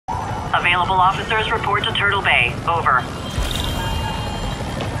Available officers report to Turtle Bay. Over.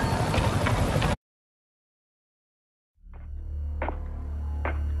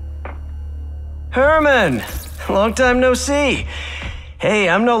 Herman! Long time no see. Hey,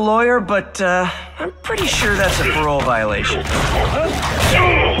 I'm no lawyer, but I'm pretty sure that's a parole violation.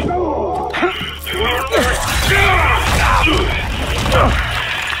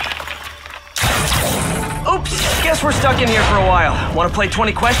 Oops, guess we're stuck in here for a while. Want to play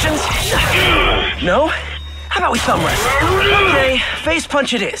 20 questions? No? How about we thumb wrestle? Okay, face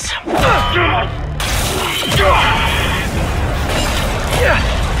punch it is.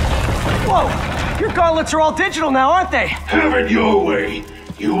 Whoa! Your gauntlets are all digital now, aren't they? Have it your way.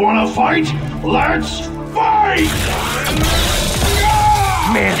 You wanna fight? Let's fight!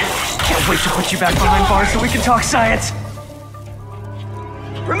 Man, can't wait to put you back behind bars so we can talk science.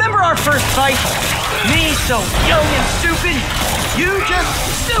 Remember our first fight? Me so young and stupid, you just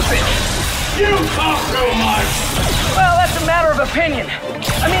stupid. You talk too much! Well, that's a matter of opinion.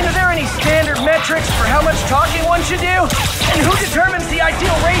 I mean, are there any standard metrics for how much talking one should do? And who determines the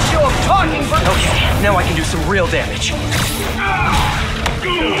ideal ratio of talking versus... Okay, now I can do some real damage.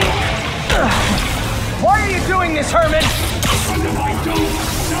 Why are you doing this, Herman? And if I don't,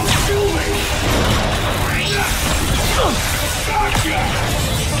 they'll kill me! Gotcha!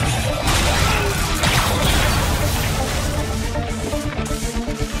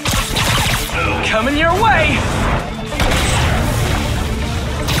 Coming your way!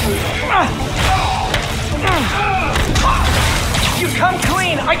 You come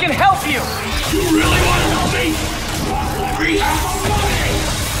clean, I can help you! You really want to help me? Let me have my money!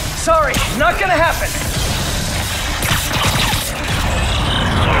 Sorry, not gonna happen.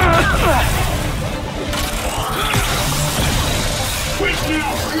 Quit now,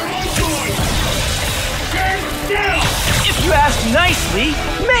 or you're all going! Stand still! If you ask nicely,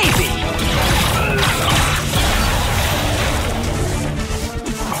 maybe.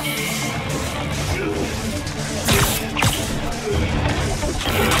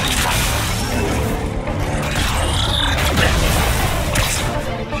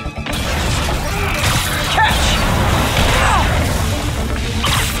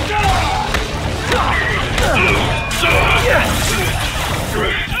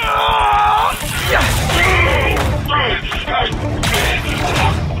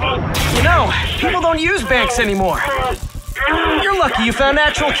 You know, people don't use banks anymore. You're lucky you found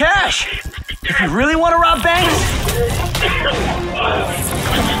actual cash. If you really want to rob banks,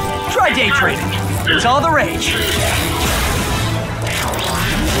 try day trading. It's all the rage.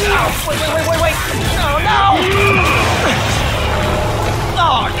 Wait. No!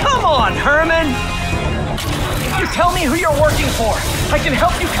 Oh, come on, Herman. You tell me who you're working for. I can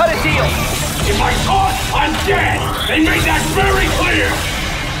help you cut a deal. If I talk, I'm dead! They made that very clear!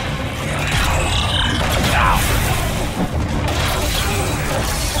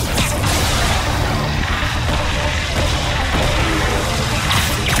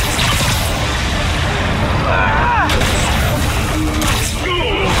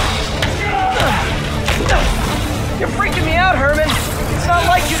 You're freaking me out, Herman. It's not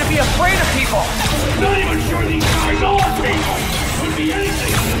like you to be afraid of people. Not even sure these guys are people! Could be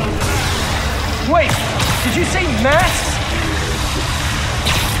anything! Wait, did you say masks?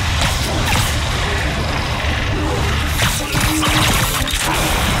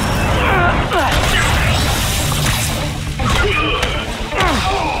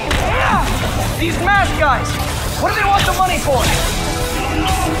 These mask guys, what do they want the money for?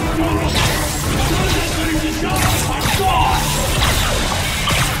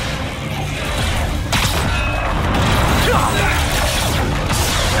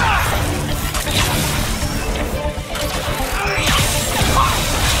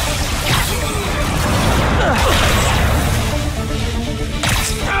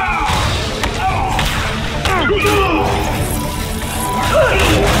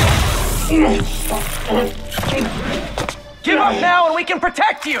 Give up now and we can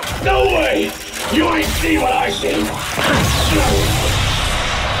protect you! No way! You ain't see what I see!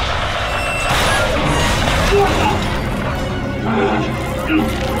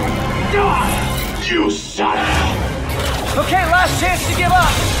 You son of... Okay, last chance to give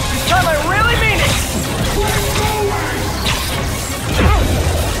up. This time I really mean it!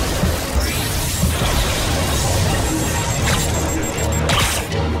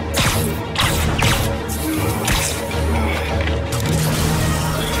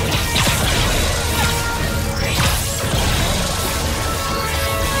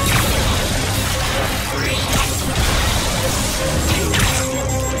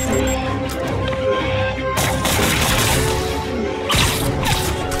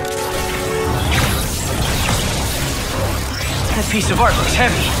 piece of art looks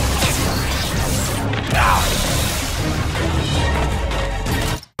heavy. Ow.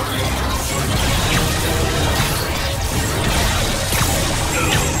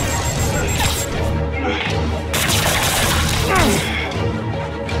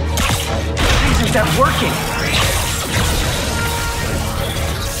 Isn't that working?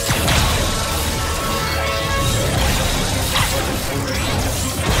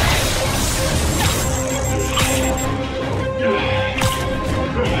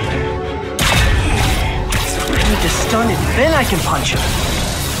 Stun it, then I can punch him.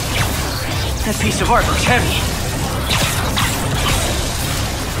 That piece of art looks heavy.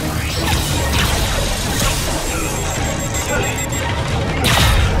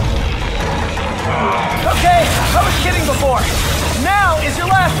 Okay, I was kidding before. Now is your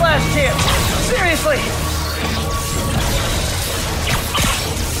last chance. Seriously.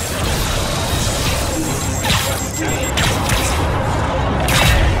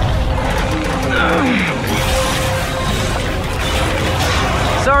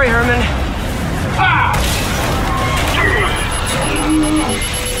 Sorry, Herman.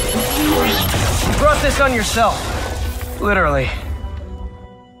 You brought this on yourself. Literally.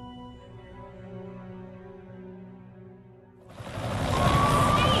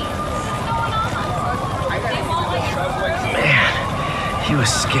 Man, he was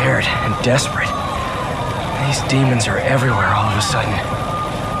scared and desperate. These demons are everywhere all of a sudden.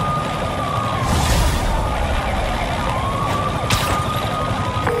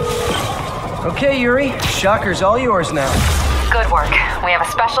 Okay, Yuri. Shocker's all yours now. Good work. We have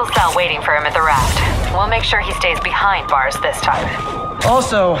a special cell waiting for him at the raft. We'll make sure he stays behind bars this time.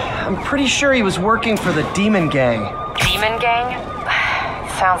 Also, I'm pretty sure he was working for the Demon Gang. Demon Gang?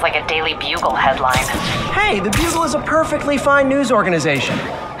 Sounds like a Daily Bugle headline. Hey, the Bugle is a perfectly fine news organization.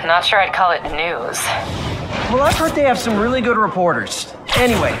 Not sure I'd call it news. Well, I've heard they have some really good reporters.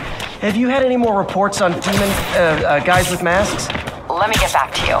 Anyway, have you had any more reports on guys with masks? Let me get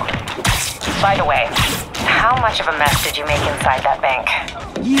back to you. By the way, how much of a mess did you make inside that bank?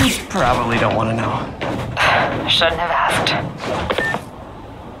 You probably don't want to know. Shouldn't have asked.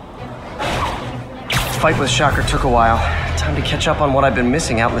 The fight with Shocker took a while. Time to catch up on what I've been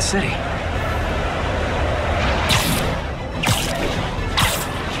missing out in the city.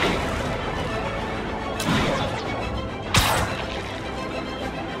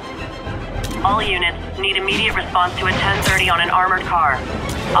 All units need immediate response to a 1030 on an armored car.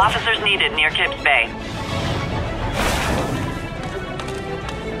 Officers needed near Kips Bay.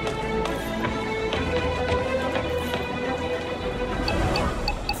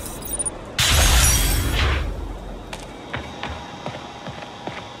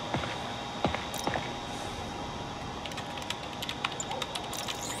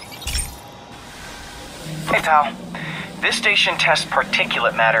 Hey pal, this station tests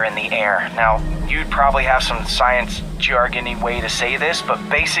particulate matter in the air. Now, you'd probably have some science jargony way to say this, but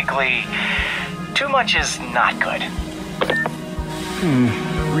basically, too much is not good.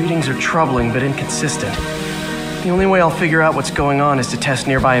 Readings are troubling but inconsistent. The only way I'll figure out what's going on is to test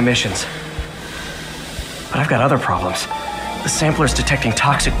nearby emissions. But I've got other problems. The sampler's detecting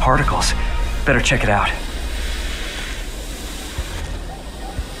toxic particles. Better check it out.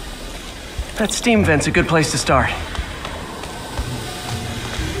 That steam vent's a good place to start.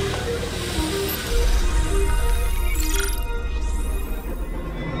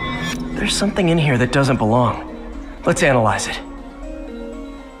 There's something in here that doesn't belong. Let's analyze it.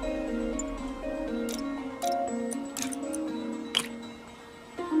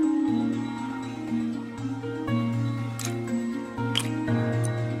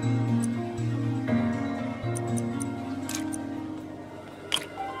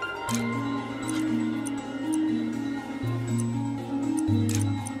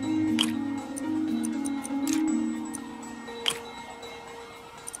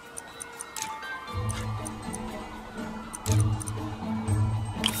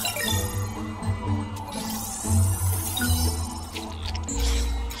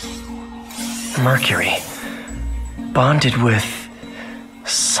 Mercury. Bonded with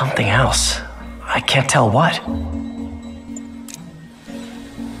something else. I can't tell what.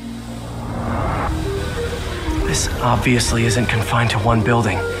 This obviously isn't confined to one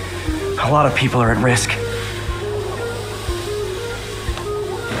building. A lot of people are at risk.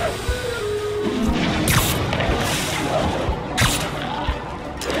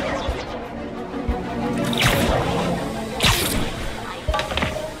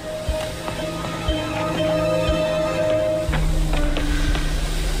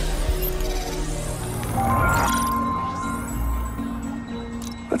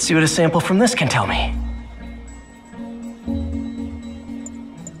 Let's see what a sample from this can tell me.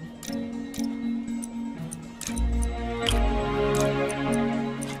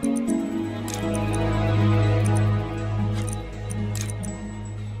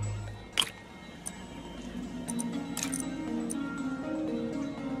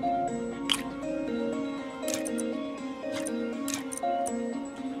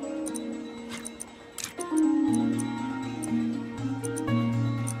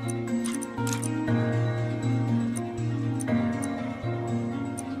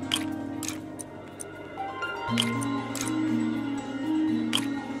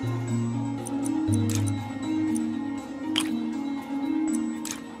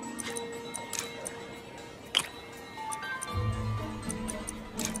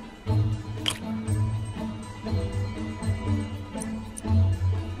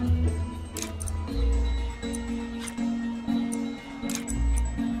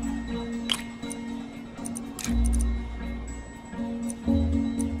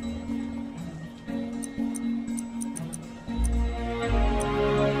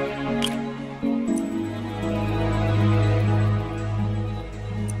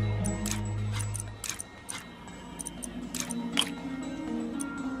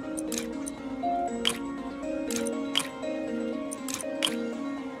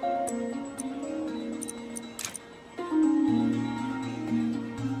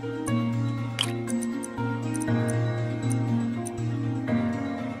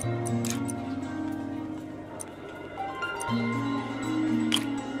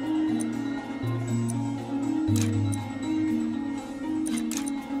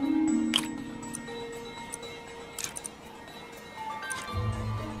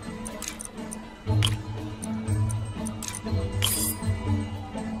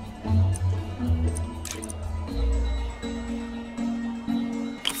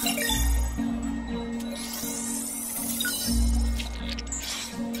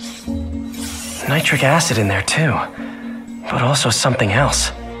 nitric acid in there too, but also something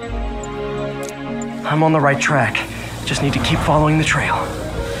else. I'm on the right track. Just need to keep following the trail.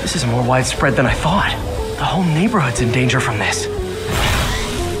 This is more widespread than I thought. The whole neighborhood's in danger from this.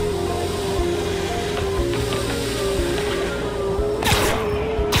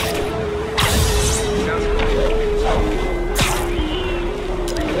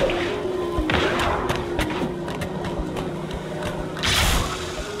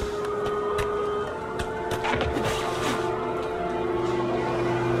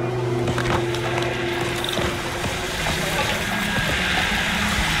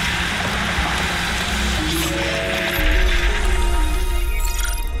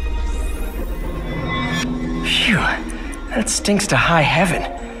 That stinks to high heaven.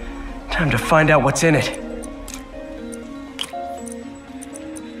 Time to find out what's in it.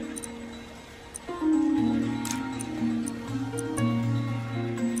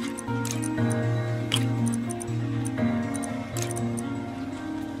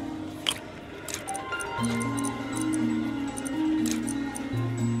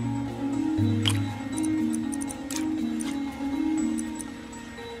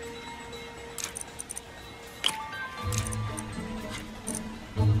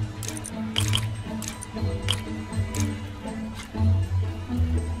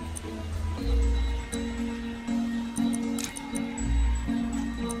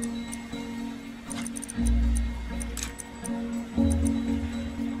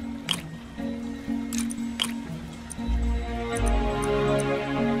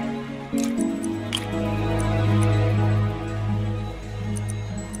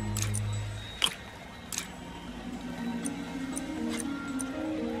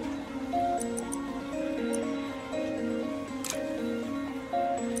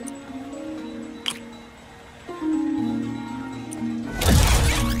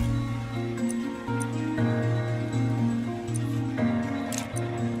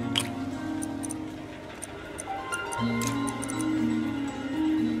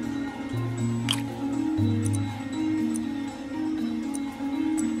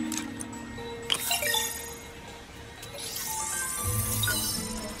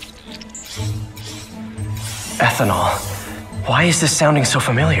 Ethanol. Why is this sounding so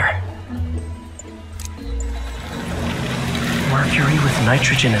familiar? Mercury with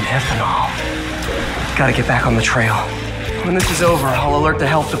nitrogen and ethanol. Gotta get back on the trail. When this is over, I'll alert the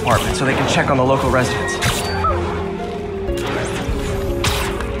health department so they can check on the local residents.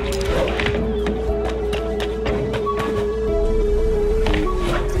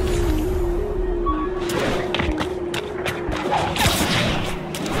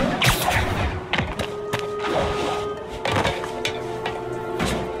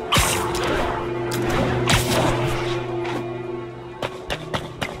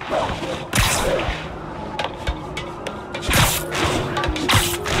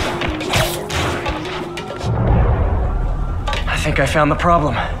 I think I found the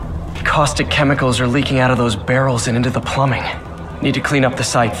problem. Caustic chemicals are leaking out of those barrels and into the plumbing. Need to clean up the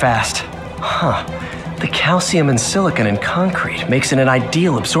site fast. Huh. The calcium and silicon in concrete makes it an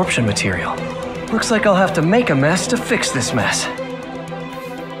ideal absorption material. Looks like I'll have to make a mess to fix this mess.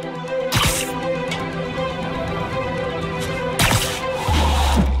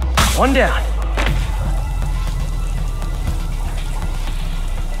 One down.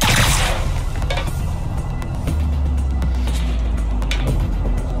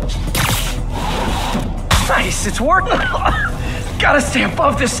 Nice, it's working! Gotta stay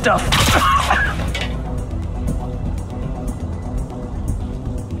above this stuff!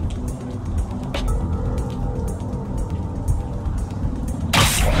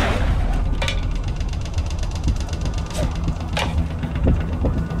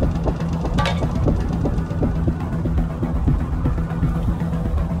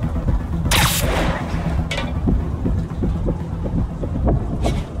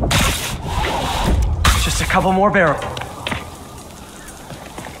 Couple more barrels.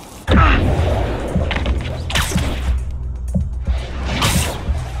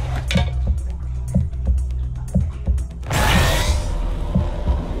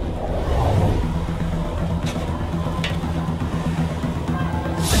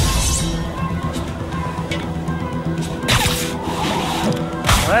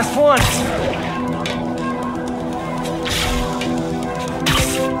 Last one.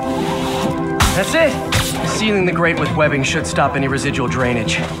 That's it. Sealing the grate with webbing should stop any residual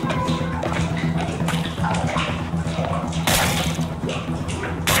drainage.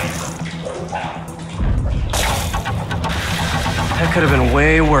 That could have been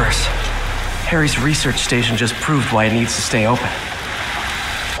way worse. Harry's research station just proved why it needs to stay open.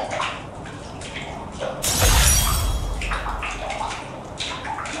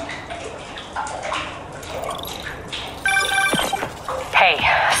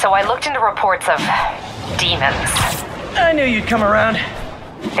 Hey, so I looked into reports of demons. I knew you'd come around.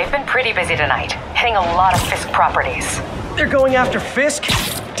 They've been pretty busy tonight, hitting a lot of Fisk properties. They're going after Fisk?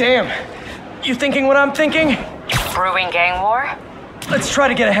 Damn. You thinking what I'm thinking? Brewing gang war? Let's try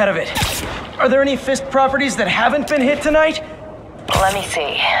to get ahead of it. Are there any Fisk properties that haven't been hit tonight? Let me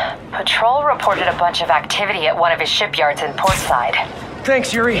see. Patrol reported a bunch of activity at one of his shipyards in Portside.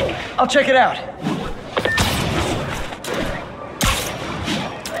 Thanks, Yuri. I'll check it out.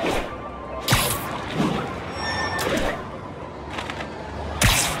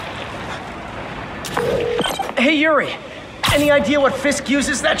 Hey, Yuri. Any idea what Fisk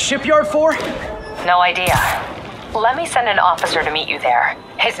uses that shipyard for? No idea. Let me send an officer to meet you there.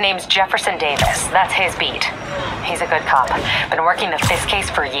 His name's Jefferson Davis. That's his beat. He's a good cop. Been working the Fisk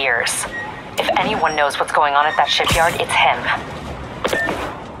case for years. If anyone knows what's going on at that shipyard, it's him.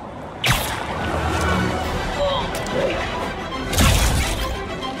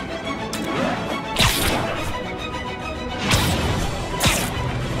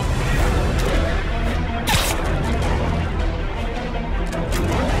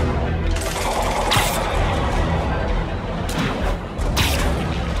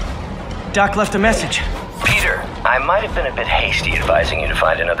 Doc left a message. Peter, I might have been a bit hasty advising you to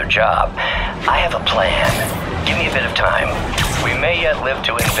find another job. I have a plan. Give me a bit of time. We may yet live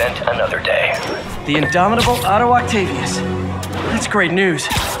to invent another day. The indomitable Otto Octavius. That's great news.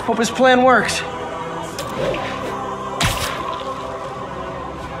 Hope his plan works.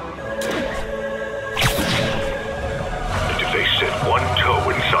 And if they set one toe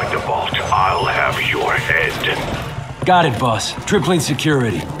inside the vault, I'll have your head. Got it, boss. Tripling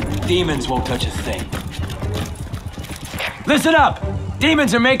security. Demons won't touch a thing. Listen up!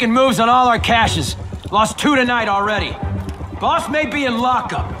 Demons are making moves on all our caches. Lost 2 tonight already. Boss may be in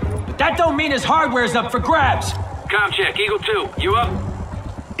lockup, but that don't mean his hardware's up for grabs. Com check, Eagle 2, you up?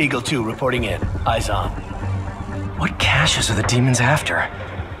 Eagle 2 reporting in. Eyes on. What caches are the demons after?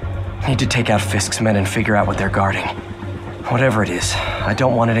 Need to take out Fisk's men and figure out what they're guarding. Whatever it is, I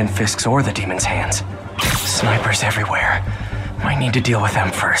don't want it in Fisk's or the demons' hands. Snipers everywhere. Might need to deal with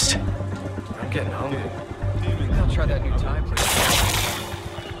them first. I'm getting hungry. Maybe I'll try that new time.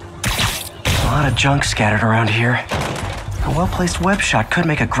 A lot of junk scattered around here. A well-placed web shot could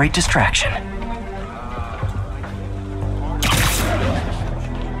make a great distraction.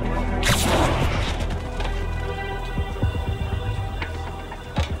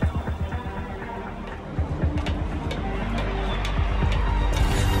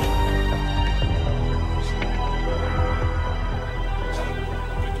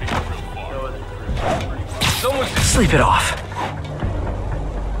 Sleep it off.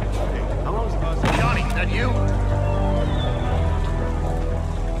 Johnny, is that you?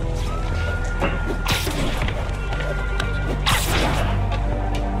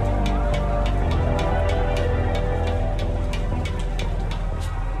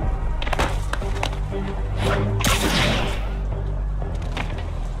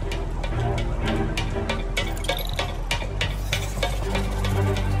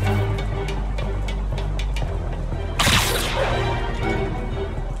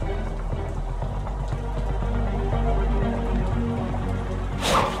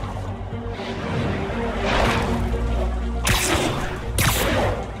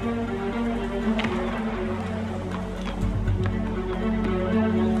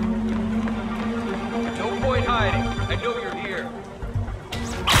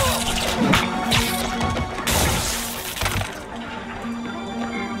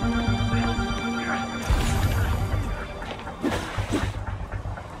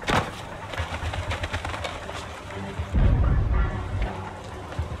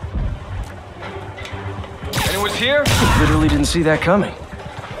 Anyone's here? Literally didn't see that coming.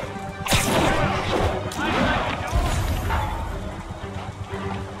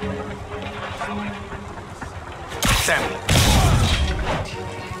 Sammy.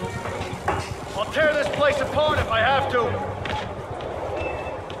 I'll tear this place apart if I have to.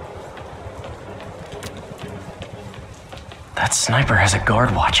 That sniper has a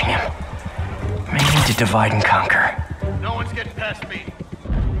guard watching him. May need to divide and conquer. No one's getting past me.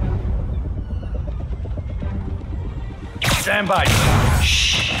 Stand by.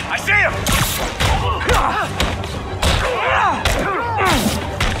 Shh! I see him!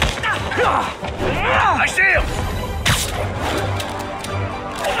 I see him!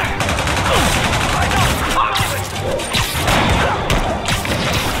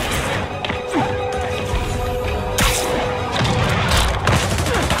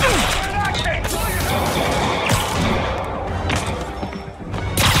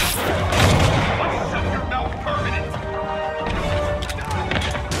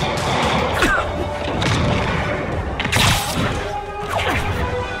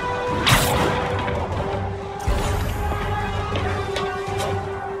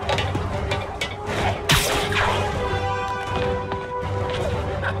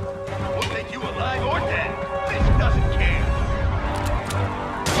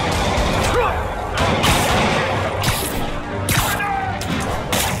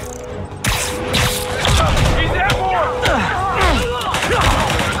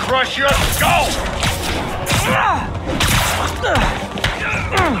 crush your skull!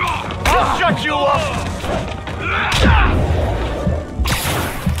 I'll shut you up!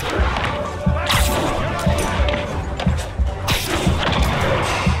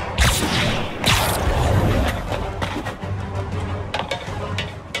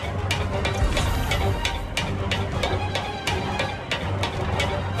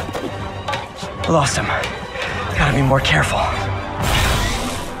 Lost him. Gotta be more careful.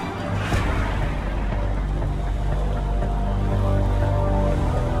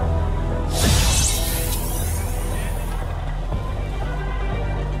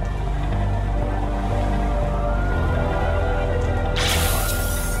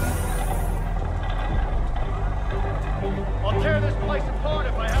 I'll tear this place apart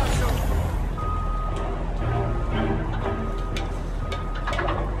if I have to.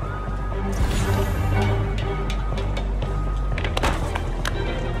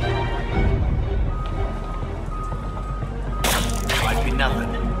 Might be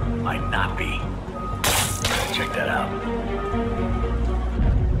nothing. Might not be. Check that out.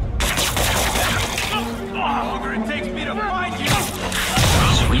 The longer it takes me to find you!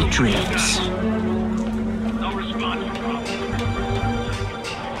 Sweet dreams. No response.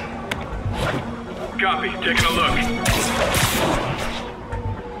 Copy. Taking a look.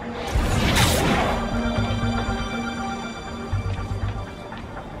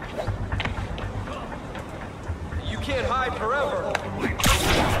 You can't hide forever.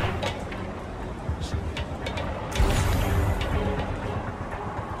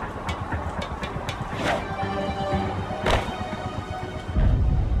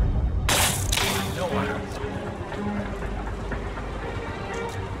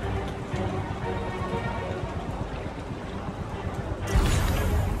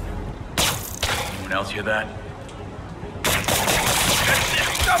 Anyone else hear that?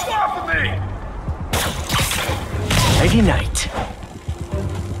 Stop off of me! Nighty night.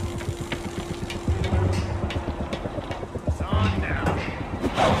 It's on now.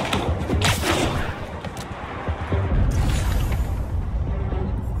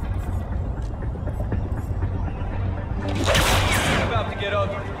 It's about to get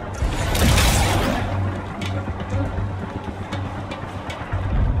ugly.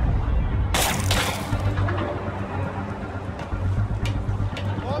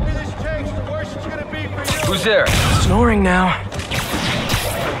 The longer this takes, the worse it's gonna be for you. Who's there? Snoring now.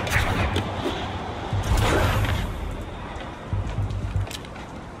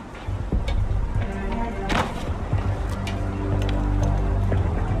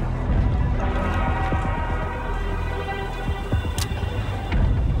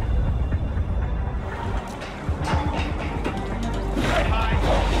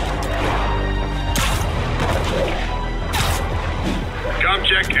 Com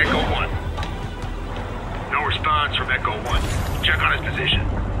check, Echo 1. No response from Echo 1. Check on his position.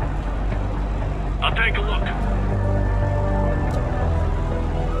 I'll take a look.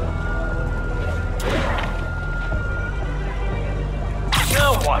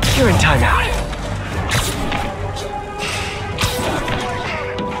 Now what? You're in timeout.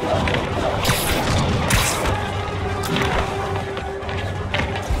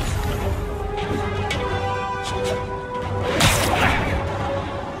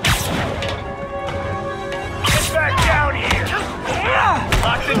 Get back down here!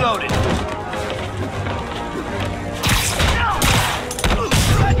 Locked and loaded.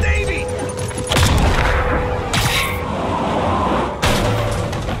 Davey!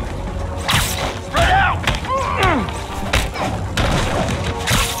 Spread out!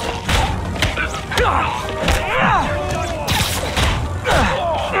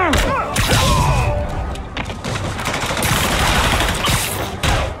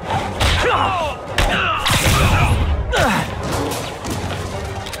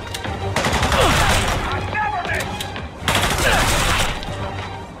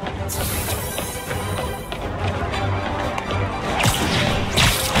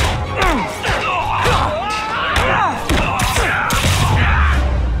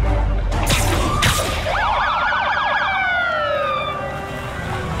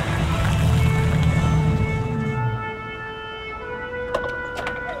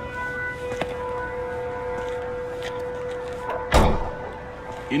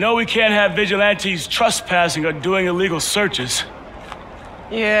 You know we can't have vigilantes trespassing or doing illegal searches,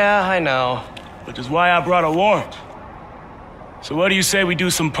 Yeah, I know. which is why I brought a warrant. So what do you say we do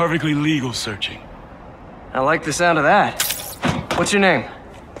some perfectly legal searching? I like the sound of that. What's your name?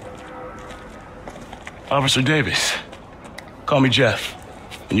 Officer Davis. Call me Jeff.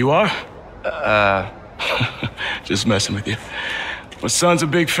 And you are? Just messing with you. My son's a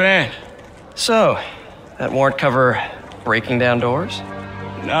big fan. So, that warrant cover breaking down doors?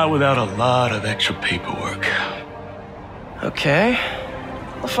 Not without a lot of extra paperwork. Okay.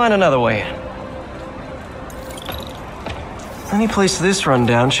 I'll find another way in. Any place this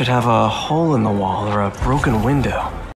rundown should have a hole in the wall or a broken window.